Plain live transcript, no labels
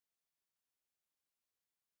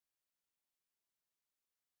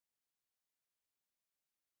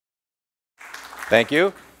Thank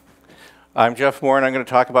you. I'm Jeff Moore, and I'm going to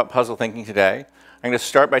talk about puzzle thinking today. I'm going to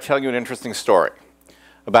start by telling you an interesting story.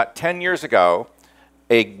 About 10 years ago,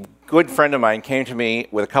 a good friend of mine came to me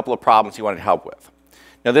with a couple of problems he wanted help with.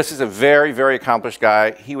 Now, this is a very, very accomplished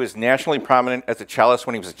guy. He was nationally prominent as a cellist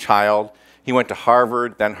when he was a child. He went to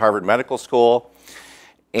Harvard, then Harvard Medical School,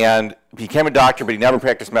 and became a doctor, but he never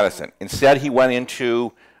practiced medicine. Instead, he went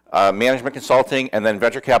into management consulting and then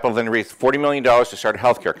venture capital, then raised $40 million to start a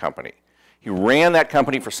healthcare company. He ran that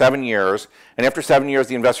company for 7 years, and after 7 years,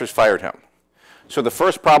 the investors fired him. So the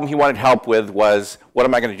first problem he wanted help with was, what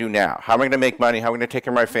am I going to do now? How am I going to make money? How am I going to take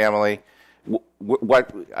care of my family?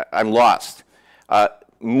 I'm lost.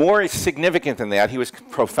 More significant than that, he was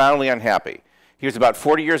profoundly unhappy. He was about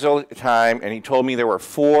 40 years old at the time, and he told me there were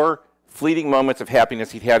 4 fleeting moments of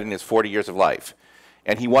happiness he'd had in his 40 years of life.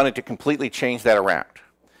 And he wanted to completely change that around.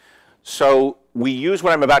 So we use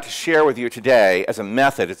what I'm about to share with you today as a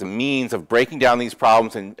method, as a means of breaking down these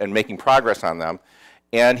problems and making progress on them.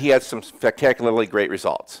 And he had some spectacularly great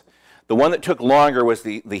results. The one that took longer was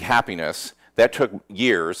the happiness. That took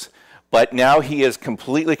years. But now he is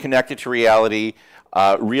completely connected to reality,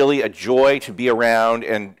 really a joy to be around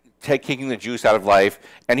and taking the juice out of life.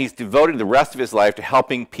 And he's devoted the rest of his life to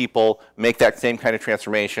helping people make that same kind of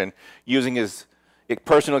transformation using his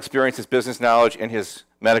personal experience, his business knowledge, and his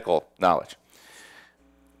medical knowledge.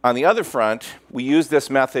 On the other front, we use this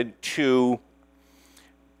method to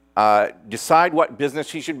decide what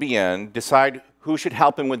business he should be in, decide who should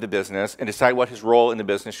help him with the business, and decide what his role in the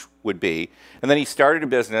business would be. And then he started a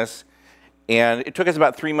business, and it took us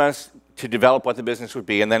about 3 months to develop what the business would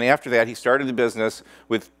be. And then after that, he started the business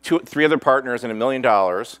with 3 other partners and $1 million,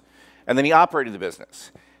 and then he operated the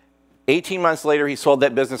business. 18 months later, he sold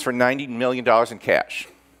that business for $90 million in cash.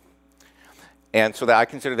 And so I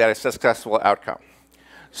consider that a successful outcome.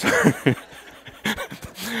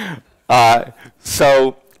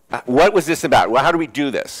 So what was this about? Well, how do we do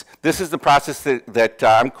this? This is the process that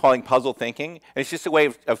I'm calling puzzle thinking. And it's just a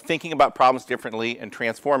way of thinking about problems differently and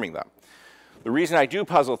transforming them. The reason I do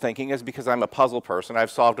puzzle thinking is because I'm a puzzle person.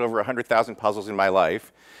 I've solved over 100,000 puzzles in my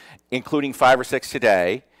life, including 5 or 6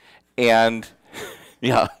 today. And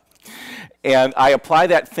yeah. And I apply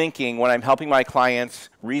that thinking when I'm helping my clients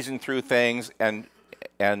reason through things and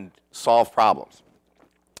solve problems.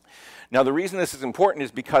 Now, the reason this is important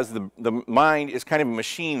is because the mind is kind of a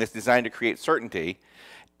machine that's designed to create certainty.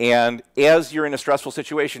 And as you're in a stressful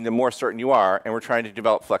situation, the more certain you are, and we're trying to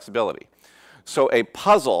develop flexibility. So a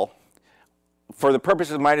puzzle, for the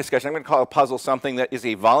purposes of my discussion, I'm going to call a puzzle something that is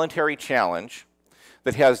a voluntary challenge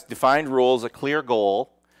that has defined rules, a clear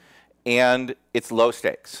goal, and it's low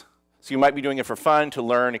stakes. So you might be doing it for fun, to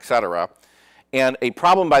learn, etc. And a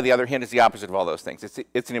problem, by the other hand, is the opposite of all those things.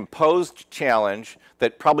 It's an imposed challenge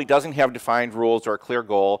that probably doesn't have defined rules or a clear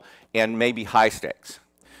goal and may be high stakes.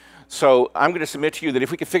 So I'm going to submit to you that if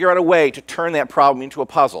we could figure out a way to turn that problem into a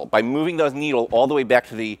puzzle by moving the needle all the way back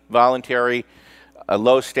to the voluntary,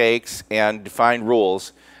 low stakes, and defined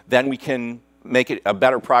rules, then we can make it a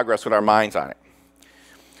better progress with our minds on it.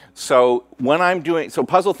 So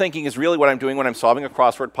puzzle thinking is really what I'm doing when I'm solving a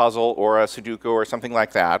crossword puzzle or a Sudoku or something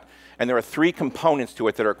like that. And there are 3 components to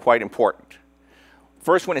it that are quite important.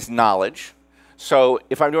 First one is knowledge. So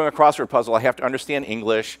if I'm doing a crossword puzzle, I have to understand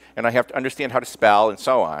English, and I have to understand how to spell, and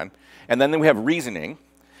so on. And then we have reasoning.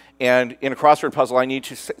 And in a crossword puzzle, I need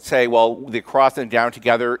to say, well, the across and down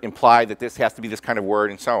together imply that this has to be this kind of word,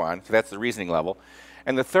 and so on. So that's the reasoning level.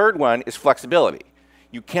 And the third one is flexibility.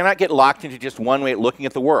 You cannot get locked into just one way of looking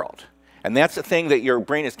at the world. And that's the thing that your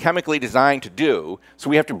brain is chemically designed to do, so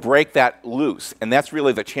we have to break that loose. And that's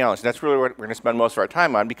really the challenge. And that's really what we're going to spend most of our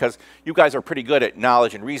time on, because you guys are pretty good at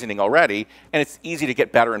knowledge and reasoning already, and it's easy to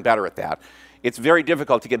get better and better at that. It's very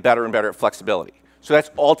difficult to get better and better at flexibility. So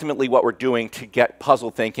that's ultimately what we're doing to get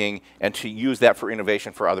puzzle thinking and to use that for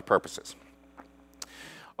innovation for other purposes.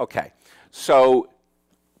 Okay, so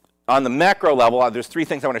on the macro level, there's 3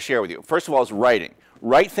 things I want to share with you. First of all is writing.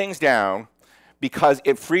 Write things down because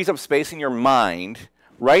it frees up space in your mind.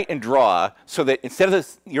 Write and draw so that instead of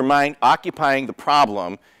your mind occupying the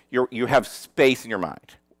problem, you have space in your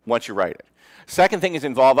mind once you write it. Second thing is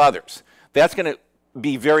involve others. That's going to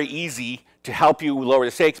be very easy to help you lower the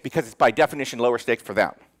stakes because it's by definition lower stakes for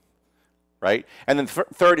them. Right? And then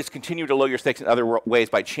third is continue to lower your stakes in other ways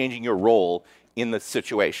by changing your role in the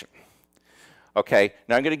situation. Okay,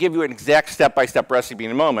 now I'm going to give you an exact step-by-step recipe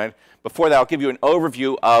in a moment. Before that, I'll give you an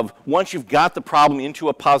overview of once you've got the problem into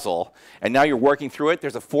a puzzle and now you're working through it,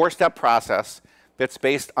 there's a 4-step process that's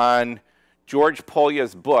based on George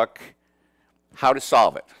Polya's book, How to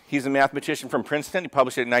Solve It. He's a mathematician from Princeton. He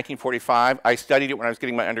published it in 1945. I studied it when I was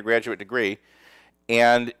getting my undergraduate degree.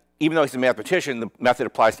 And even though he's a mathematician, the method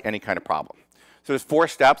applies to any kind of problem. So there's 4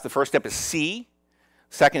 steps. The first step is see.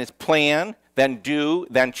 Second is plan, then do,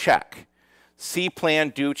 then check. See, plan,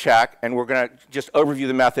 do, check, and we're going to just overview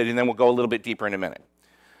the method, and then we'll go a little bit deeper in a minute.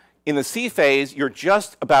 In the C phase, you're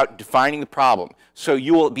just about defining the problem. So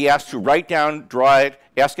you will be asked to write down, draw it,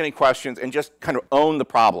 ask any questions, and just kind of own the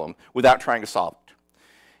problem without trying to solve it.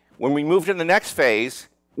 When we move to the next phase,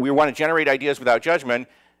 we want to generate ideas without judgment,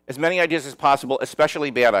 as many ideas as possible,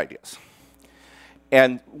 especially bad ideas.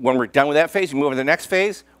 And when we're done with that phase, we move to the next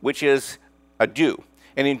phase, which is a do.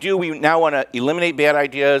 And in do, we now want to eliminate bad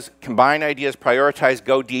ideas, combine ideas, prioritize,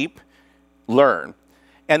 go deep, learn.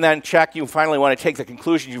 And then check, you finally want to take the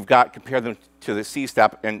conclusions you've got, compare them to the C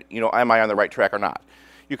step, and am I on the right track or not?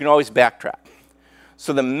 You can always backtrack.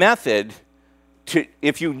 So the method,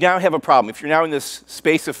 if you now have a problem, if you're now in this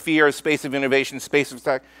space of fear, space of innovation, space of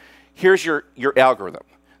tech, here's your algorithm.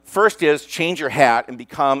 First is change your hat and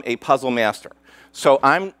become a puzzle master. So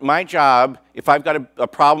my job, if I've got a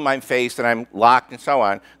problem I'm faced and I'm locked and so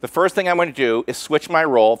on, the first thing I'm going to do is switch my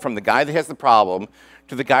role from the guy that has the problem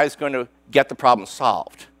to the guy who's going to get the problem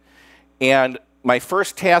solved. And my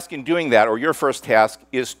first task in doing that, or your first task,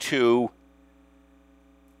 is to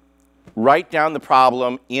write down the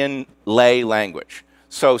problem in lay language.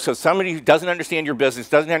 So somebody who doesn't understand your business,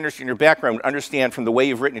 doesn't understand your background, would understand from the way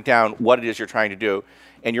you've written it down what it is you're trying to do.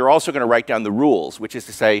 And you're also going to write down the rules, which is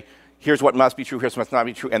to say, here's what must be true, here's what must not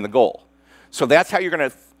be true, and the goal. So that's how you're going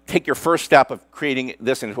to take your first step of creating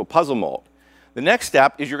this into a puzzle mold. The next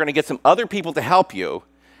step is you're going to get some other people to help you.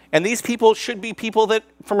 And these people should be people that,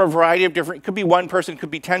 from a variety of different, it could be 1 person, it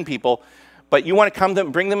could be 10 people, but you want to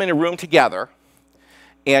bring them in a room together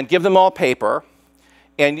and give them all paper.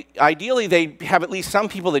 And ideally, they have at least some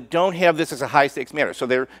people that don't have this as a high-stakes matter. So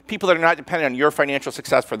they're people that are not dependent on your financial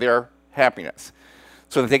success for their happiness,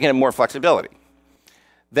 so that they can have more flexibility.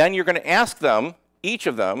 Then you're going to ask them, each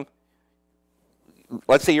of them,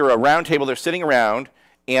 let's say you're a round table, they're sitting around,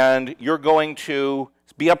 and you're going to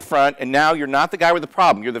be up front, and now you're not the guy with the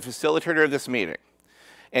problem, you're the facilitator of this meeting.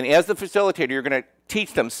 And as the facilitator, you're going to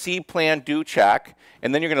teach them see, plan, do, check,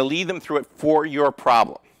 and then you're going to lead them through it for your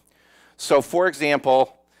problem. So for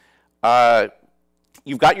example,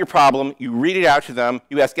 you've got your problem, you read it out to them,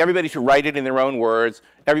 you ask everybody to write it in their own words,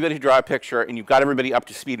 everybody to draw a picture, and you've got everybody up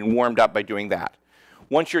to speed and warmed up by doing that.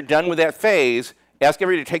 Once you're done with that phase, ask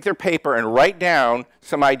everybody to take their paper and write down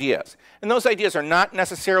some ideas. And those ideas are not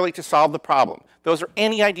necessarily to solve the problem. Those are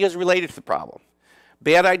any ideas related to the problem.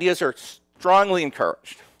 Bad ideas are strongly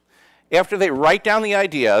encouraged. After they write down the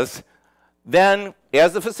ideas, then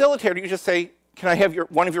as the facilitator, you just say, can I have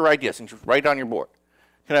one of your ideas? And just write it on your board.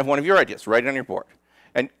 Can I have one of your ideas? Write it on your board.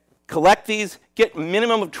 And collect these, get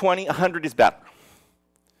minimum of 20, 100 is better.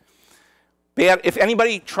 If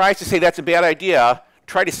anybody tries to say that's a bad idea,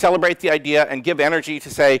 try to celebrate the idea and give energy to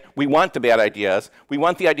say, we want the bad ideas. We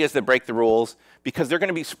want the ideas that break the rules, because they're going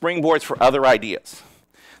to be springboards for other ideas.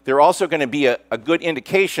 They're also going to be a good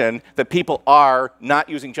indication that people are not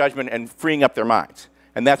using judgment and freeing up their minds.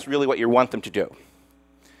 And that's really what you want them to do.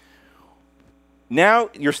 Now,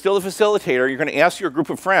 you're still the facilitator. You're going to ask your group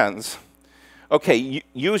of friends, okay,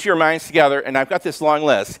 use your minds together, and I've got this long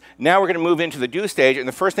list. Now we're going to move into the do stage, and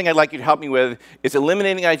the first thing I'd like you to help me with is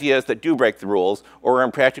eliminating ideas that do break the rules or are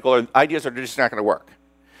impractical or ideas that are just not going to work.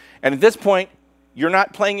 And at this point, you're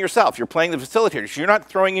not playing yourself. You're playing the facilitator. So you're not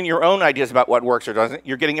throwing in your own ideas about what works or doesn't.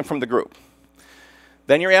 You're getting it from the group.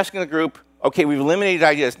 Then you're asking the group, okay, we've eliminated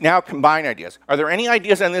ideas. Now combine ideas. Are there any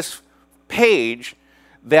ideas on this page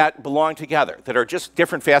that belong together, that are just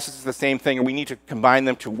different facets of the same thing, and we need to combine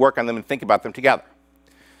them to work on them and think about them together?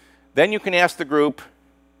 Then you can ask the group,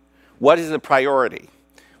 what is the priority?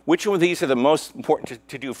 Which of these are the most important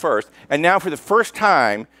to do first? And now for the first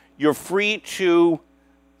time, you're free to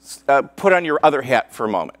put on your other hat for a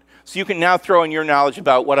moment. So you can now throw in your knowledge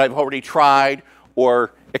about what I've already tried,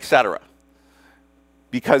 or etc.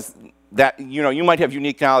 Because that, you might have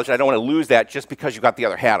unique knowledge. I don't want to lose that just because you got the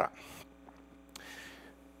other hat on.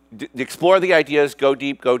 Explore the ideas, go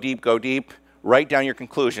deep, go deep, go deep, write down your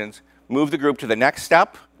conclusions, move the group to the next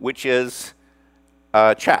step, which is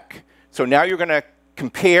check. So now you're going to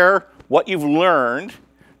compare what you've learned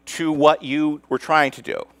to what you were trying to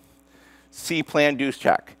do. See, plan, do,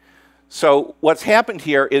 check. So what's happened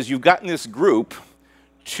here is you've gotten this group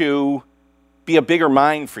to be a bigger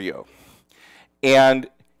mind for you. And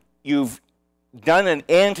you've done an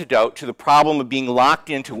antidote to the problem of being locked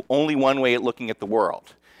into only one way at looking at the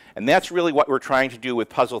world. And that's really what we're trying to do with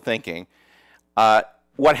puzzle thinking.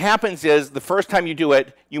 What happens is the first time you do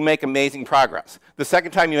it, you make amazing progress. The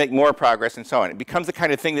second time you make more progress, and so on. It becomes the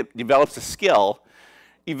kind of thing that develops a skill.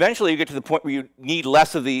 eventually you get to the point where you need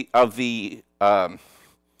less of the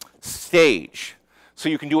stage. So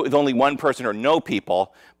you can do it with only one person or no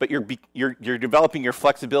people, but you're developing your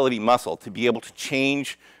flexibility muscle to be able to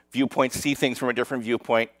change viewpoints, see things from a different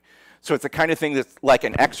viewpoint. So it's the kind of thing that's like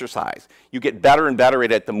an exercise. You get better and better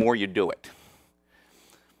at it the more you do it.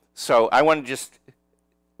 So I want to just,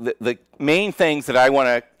 the main things that I want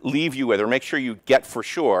to leave you with, or make sure you get for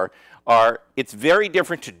sure, are it's very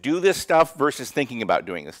different to do this stuff versus thinking about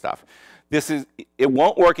doing this stuff. It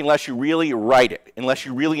won't work unless you really write it, unless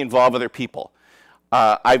you really involve other people.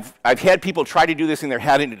 I've had people try to do this in their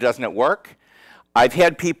head and it doesn't work. I've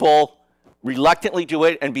had people reluctantly do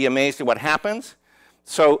it and be amazed at what happens.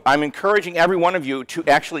 So I'm encouraging every one of you to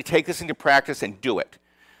actually take this into practice and do it.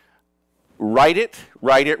 Write it,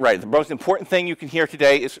 write it, write it. The most important thing you can hear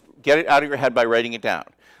today is get it out of your head by writing it down.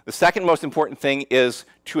 The second most important thing is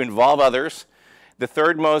to involve others. The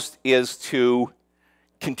third most is to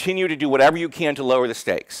continue to do whatever you can to lower the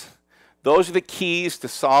stakes. Those are the keys to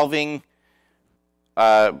solving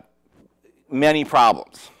many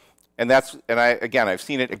problems. And again, I've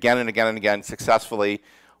seen it again and again and again successfully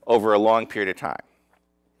over a long period of time.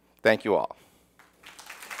 Thank you all.